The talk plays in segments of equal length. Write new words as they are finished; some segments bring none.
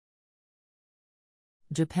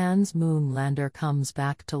Japan's moon lander comes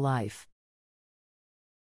back to life.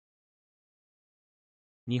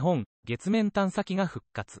 日本、月面探査機が復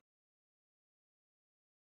活。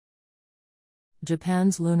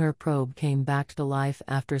Japan's lunar probe came back to life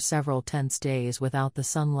after several tense days without the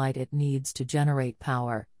sunlight it needs to generate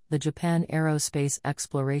power, the Japan Aerospace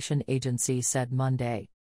Exploration Agency said Monday.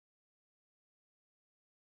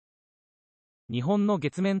 日本の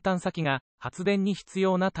月面探査機が発電に必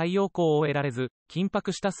要な太陽光を得られず、緊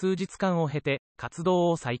迫した数日間を経て活動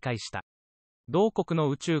を再開した。同国の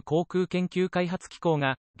宇宙航空研究開発機構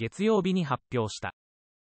が月曜日に発表した。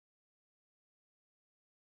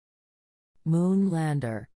Moon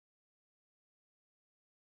lander.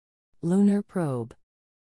 Lunar probe.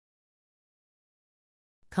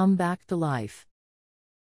 Come back to life.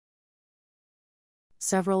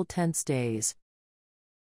 Several tense days.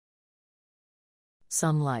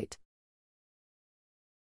 Sunlight.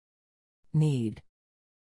 Need.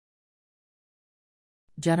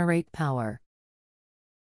 Generate power.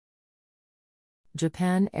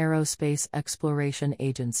 Japan Aerospace Exploration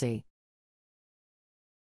Agency.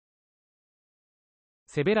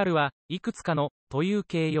 セベラルはいくつかのという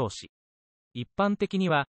形容詞。一般的に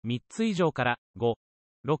は3つ以上から5、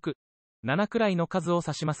6、7くらいの数を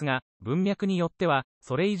指しますが、文脈によっては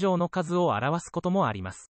それ以上の数を表すこともあり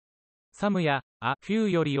ます。some やa few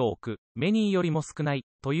より多く、many よりも少ない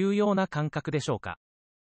というような感覚でしょうか。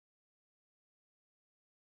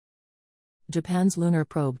Japan's lunar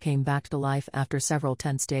probe came back to life after several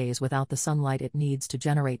tense days without the sunlight it needs to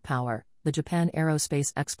generate power, the Japan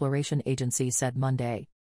Aerospace Exploration Agency said Monday.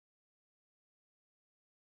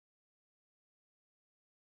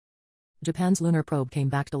 Japan's lunar probe came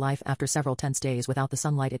back to life after several tense days without the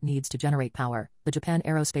sunlight it needs to generate power, the Japan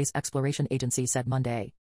Aerospace Exploration Agency said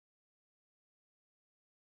Monday.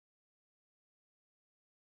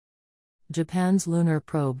 Japan's lunar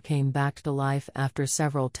probe came back to life after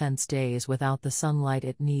several tense days without the sunlight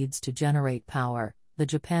it needs to generate power, the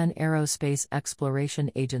Japan Aerospace Exploration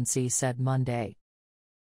Agency said Monday.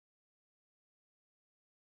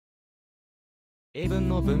 英文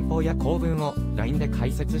の文法や構文を LINE で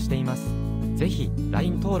解説しています。ぜひ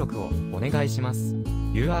LINE 登録をお願いします。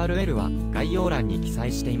URL は概要欄に記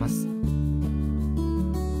載しています。